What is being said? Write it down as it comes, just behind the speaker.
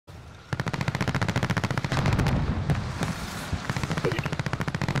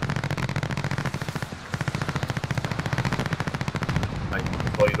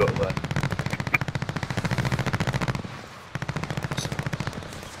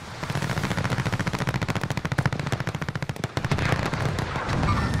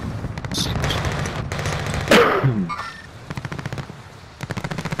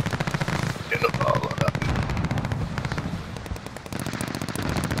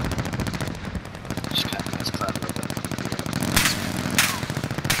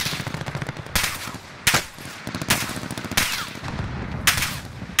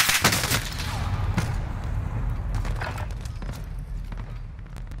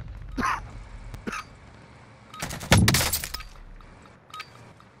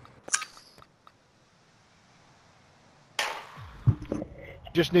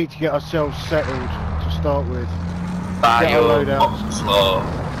just need to get ourselves settled to start with. Buy Get our your loadouts. box floor,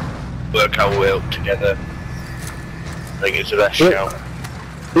 work our way up together. I think it's the best shout.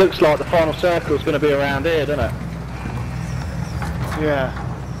 Looks like the final circle's going to be around here, doesn't it? Yeah.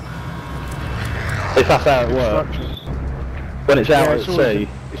 If that's how it works. When it's out at sea.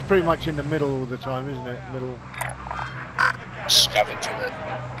 It's pretty much in the middle all the time, isn't it? Middle. Scavenging it.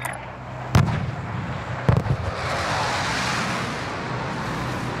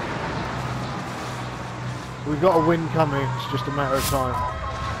 We've got a win coming, it's just a matter of time.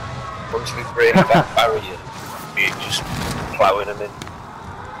 Once we break that barrier, we're just ploughing them in.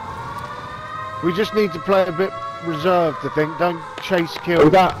 We just need to play a bit reserved, I think. Don't chase kill.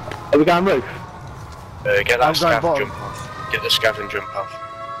 Are we going roof? Get that I'm going scav bottom. jump off. Get the scav and jump off.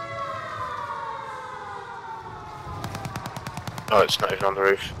 Oh, it's not even on the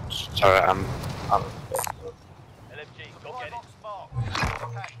roof. Sorry, I'm LFG, go get it.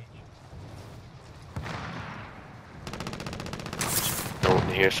 don't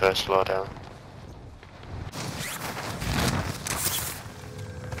hear first floor down.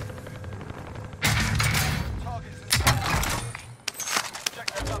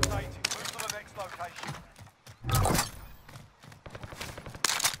 Objectives updated. Move to the next location.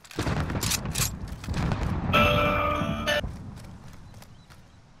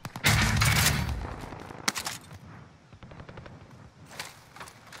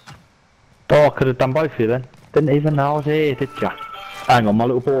 Oh, I could have done both of you then. Didn't even know I was here, did ya? Hang on, my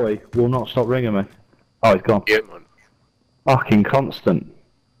little boy will not stop ringing me. Oh, he's gone. Yeah, man. Fucking constant.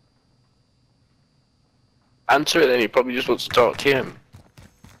 Answer it then, he probably just wants to talk to him.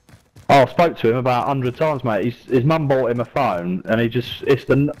 Oh, I spoke to him about 100 times, mate. His mum bought him a phone, and he just—it's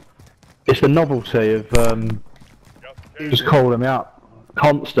the novelty of just calling me up,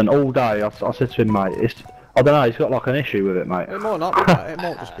 constant all day. I said to him, mate, I don't know. He's got like an issue with it, mate. It might not be that. It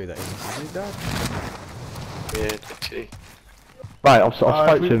might just be that he's dead. Yeah, literally. Right, I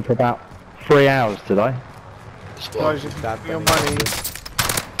spoke to him for about 3 hours today. Guys, if Dad, your then money.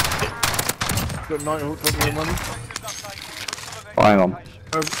 Got Nighthawk for your money. Oh, hang on.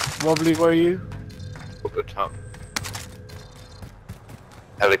 Wobbly, where are you? Up the top.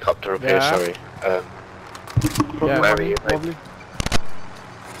 Helicopter up here, Yeah. sorry. Yeah. Where are you, mate? Wobbly?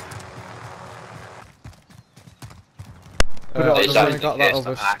 I've It's only actually got that case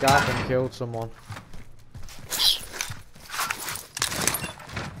other that I scav and killed someone.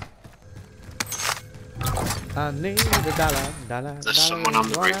 I need a dollar. There's someone on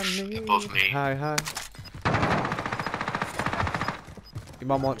the roof above me. Hi, hi. Your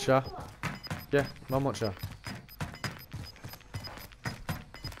mum wants ya. Yeah, mum wants ya.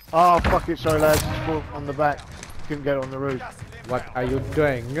 Oh, fuck it, sorry lads, it's full on the back. Couldn't get it on the roof. What are you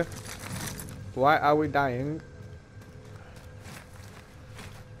doing? Why are we dying?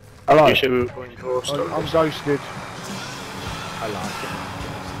 Hello. You said we were going ghost. I'm ghosted. I like it.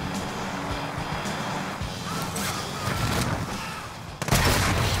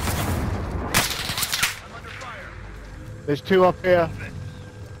 There's two up here.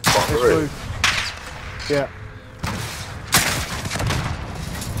 On the This roof. roof. Yeah.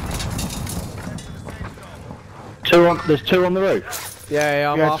 There's two on the roof.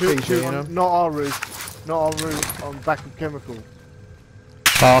 Yeah, I'm Yeah, RPG, two you know. on, not our roof. Not our roof, on back of chemical.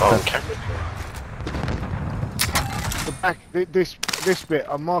 Oh, On okay. camera. The back, this bit,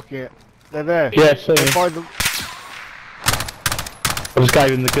 I'm marking it. They're there. Yeah, see. They're by the, I just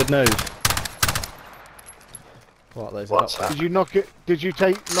gave him the good news. What, there's What's a that? did you knock it? Did you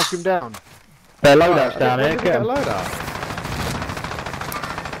knock him down? Their loadout's down here. Get a Get 'em. loadout.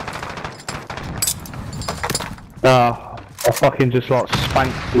 I fucking just like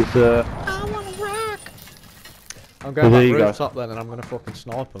spanked his. I'm going There back you go. rooftop then and I'm gonna fucking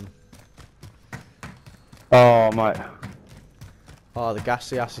snipe him. Oh, mate. Oh, the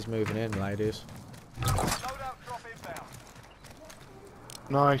gassy ass is moving in, ladies. Loadout drop inbound.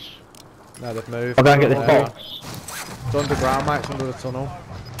 Nice. No, they've moved. I'll go and get this There. box. It's underground, mate. It's under the tunnel.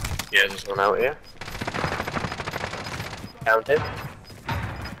 Yeah, there's one out here. Found him.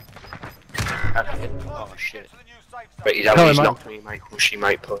 Found him. Oh shit. To the new safe zone. But he's out, Come on, he's mate. knocked me, he might push, he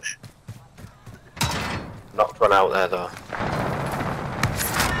might push. Knocked one out there though.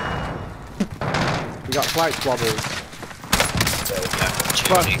 You got plates wobbles.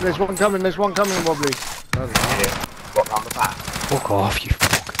 Right, there's one coming, Wobbly. What round the back? Fuck off, you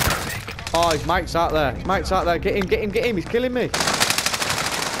fucking prick. Oh, his mate's out there. His mate's out there. Get him, get him, get him. He's killing me.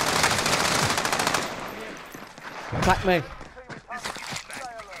 Attack me.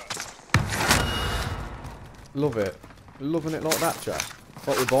 Love it. Loving it like that, chat.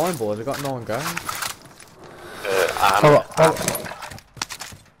 What we're buying, boys. I've got 9 guns.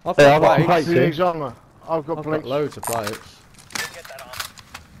 I've Yeah, I've got got plates. plates. Who needs armour? I've got I've plates. got loads of plates.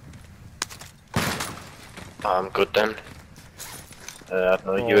 I'm good then. I don't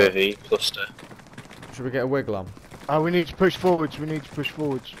know, Oh. UAV cluster. Should we get a wiggle on? Oh, we need to push forwards. We need to push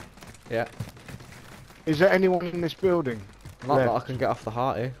forwards. Yeah. Is there anyone in this building? Not that I Left. can get off the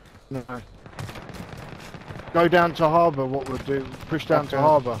hearty. No. Go down to harbour. What we'll do? Push down to Okay.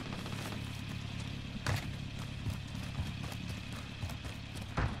 harbour.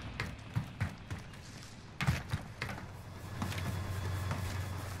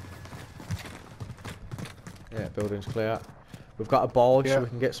 Yeah, building's clear. We've got a board Yeah. so we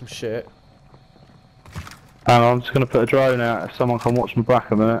can get some shit. Hang on, I'm just gonna put a drone out if someone can watch my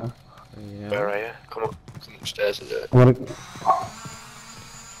back a minute. Yeah. Where are you? Come on, come upstairs and do it. I'm gonna...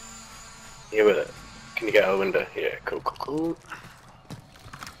 You with it? Can you get out a window? Yeah, cool.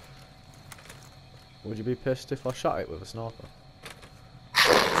 Would you be pissed if I shot it with a sniper?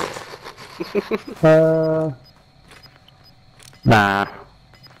 Nah.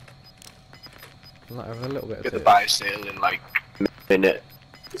 I'm not having a little bit of Get the tit. buy sale in like a minute.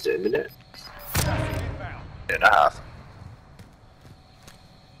 Is it a minute? Minute and a half.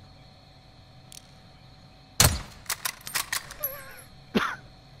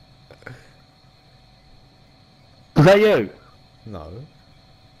 Is that you? No.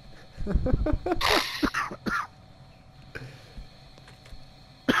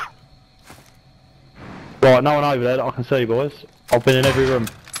 Right, no one over there that I can see, boys. I've been in every room.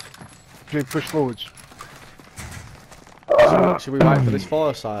 Should we push forwards? Should we wait for this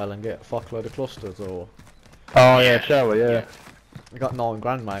fire sale and get a fuckload of clusters, or...? Oh yeah, shall we? Yeah. We got 9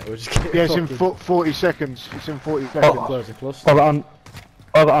 grand, mate. We'll just get Yeah, it's in fucking 40 seconds. It's in 40 seconds. loads of clusters. I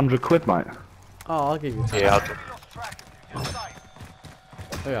got 100 quid, mate. Oh, I'll give you 10. Yeah, I'll do.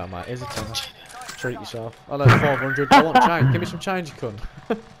 Oh yeah, mate, here's a tenner. Treat yourself. I know 500. I want change. Give me some change, you cunt.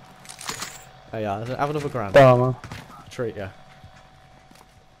 Hey, yeah, have another grand. Oh, man. Treat ya.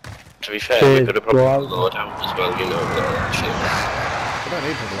 To be fair, Cheers, we could have probably bro. load out as well, you know. But shit. We don't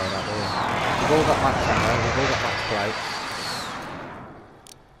need to blow that, do we? We've all got max ammo, we've all got max plates.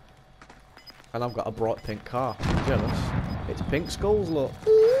 And I've got a bright pink car. I'm jealous. It's pink skulls, look.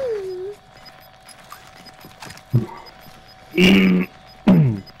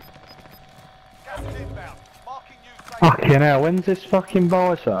 Fucking hell, when's this fucking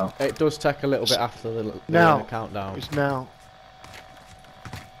buy sale? It does take a little bit after the Now. countdown. It's now.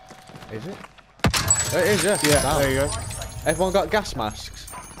 Is it? It is, yeah. Yeah, Down. there you go. Everyone got gas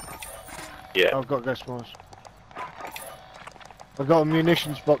masks? Yeah. I've got gas mask. I've got a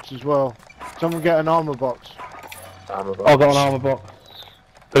munitions box as well. Someone get an armour box. Armor box. I've got an armour box.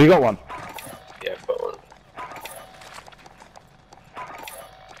 Have you got one? Yeah, I've got one.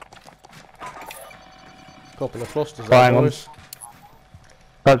 Couple of clusters Hang there, on. boys.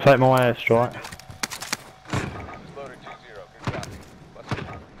 Don't take my airstrike.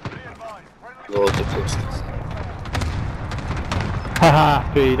 Loads of clusters.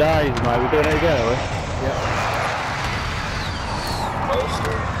 Happy days, mate. We're doing it again, are we?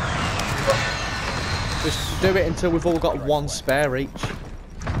 Just do it until we've all got one spare each.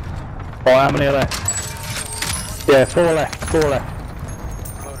 Right, how many are left? Yeah, 4 left, 4 left.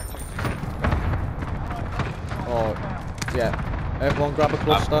 Oh, yeah. Everyone grab a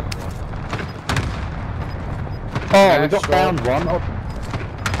cluster. Oh, Yeah, we got sure. down one. Oh,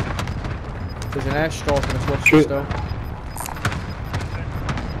 There's an airstrike and a cluster Shoot. still.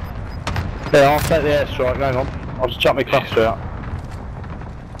 yeah, I'll take the airstrike, hang on. I'll just chuck my cluster out.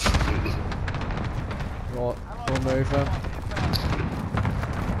 Right, we'll move them.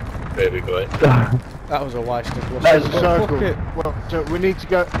 Where we going? That was a waste of clusters. There's a but circle. fuck it. Well, so we need to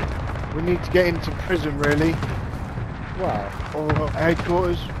go. We need to get into prison, really, Wow. or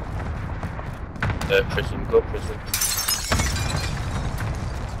headquarters. Prison, go prison.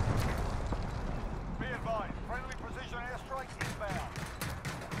 Be advised, friendly precision airstrike inbound.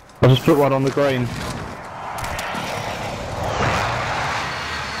 I'll just put one on the green.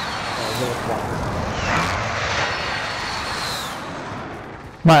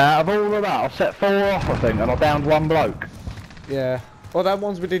 Mate, out of all of that, I set 4 off, I think, and I downed 1 bloke. Yeah. Well, them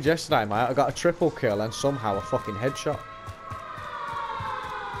ones we did yesterday, mate, I got a triple kill and somehow a fucking headshot.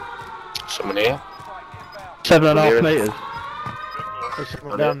 Someone here? 7.5 metres. There's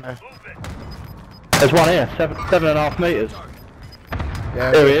someone down there. There's one here, 7.5 metres.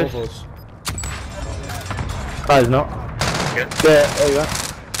 Yeah, There he above is. us. No, he's not. Yeah. Yeah, there you go.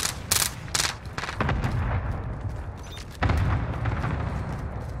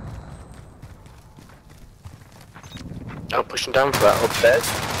 I'm pushing down for that upstairs.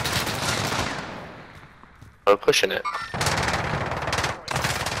 I'm pushing it.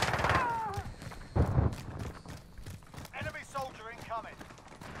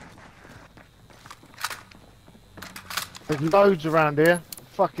 There's loads around here.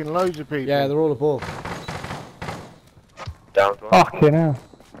 Fucking loads of people. Yeah, they're all above. Down one. Fucking hell.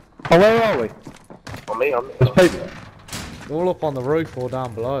 Oh, where are we? On me, on me. There's people. They're all up on the roof or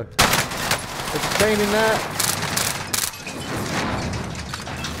down below. There's a team in there.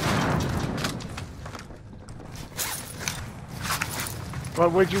 Right,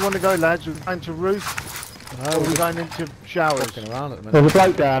 where do you want to go, lads? We're going to roof, No, or we're we're going into showers? walking around at the There's minute. a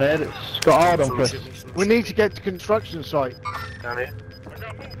bloke down here that's got hard on for us. We need to get to construction site. Down here.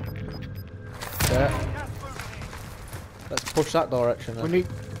 Yeah. Let's push that direction We then. need.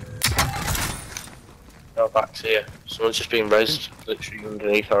 No, back to here. Someone's just been raised, literally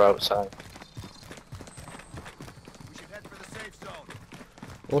underneath or outside. We should head for the safe zone.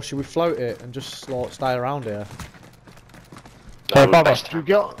 Or should we float it and just like, stay around here? Hey, No, Bubba. best Should we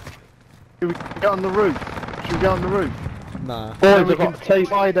get? Should we get on the roof? Should we get on the roof? Nah. Then Boys, we I've can got team.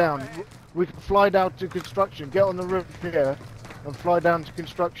 fly down. We can fly down to construction. Get on the roof here, and fly down to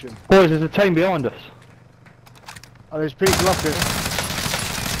construction. Boys, there's a team behind us. Oh, there's people up here.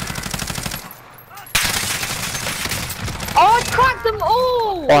 Oh, I cracked them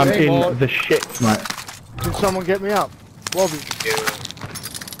all! I'm Hey, in boy. the shit, mate. Can someone get me up? Robbie.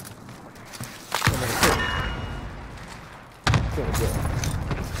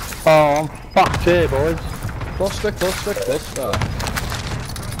 Oh, I'm fucked here, boys. Cluster. Oh,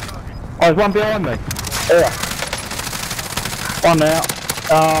 there's one behind me. Oh. One out.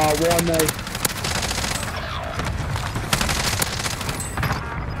 Why me?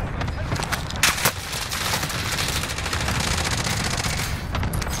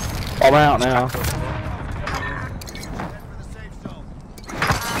 I'm out now.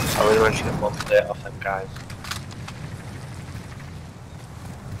 I really managed to get one plate off them guys.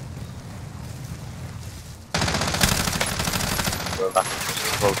 Going back into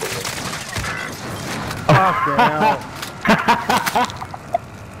the road with me. Fucking hell.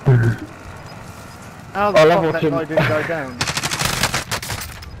 How the I fuck level that two. guy didn't go down?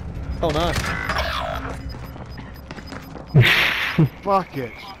 Oh no. Fuck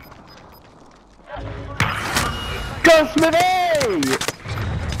it. Go Smithy!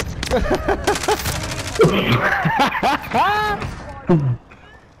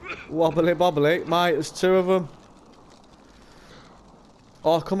 Wobbly bobbly. Mate, there's two of them.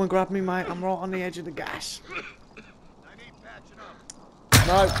 Oh, come and grab me, mate. I'm right on the edge of the gas. I need patching up.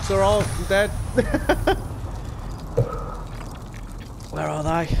 No, it's alright. I'm dead. Where are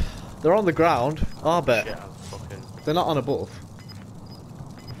they? They're on the ground. I bet. Shit, I'm fucking... They're not on above.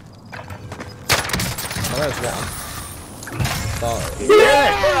 Oh, there's one. Started.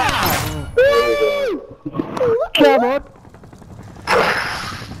 Come on!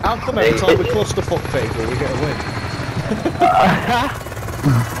 How come every time we clusterfuck people we get a win?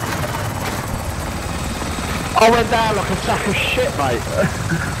 I went down like a sack of shit, mate.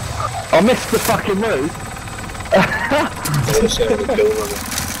 I missed the fucking move.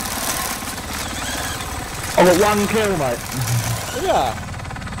 I got one kill, mate. Yeah.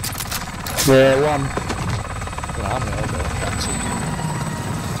 Yeah, one. Well, how many are there?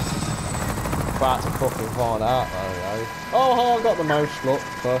 About to fucking find out, there we go. Oh, I got the most. Look,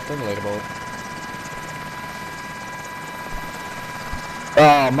 first in the leaderboard.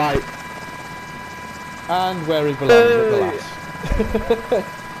 Oh, mate. And where he belongs at the last.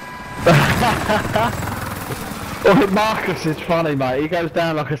 Oh, Marcus is funny, mate. He goes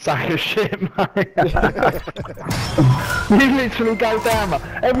down like a sack of shit, mate. You literally go down, mate.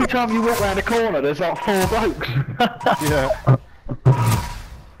 Every time you walk round the corner, there's like 4 blokes. Yeah.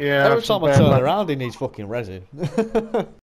 Yeah. Every that's a time I bad turn luck. around, he needs fucking resin.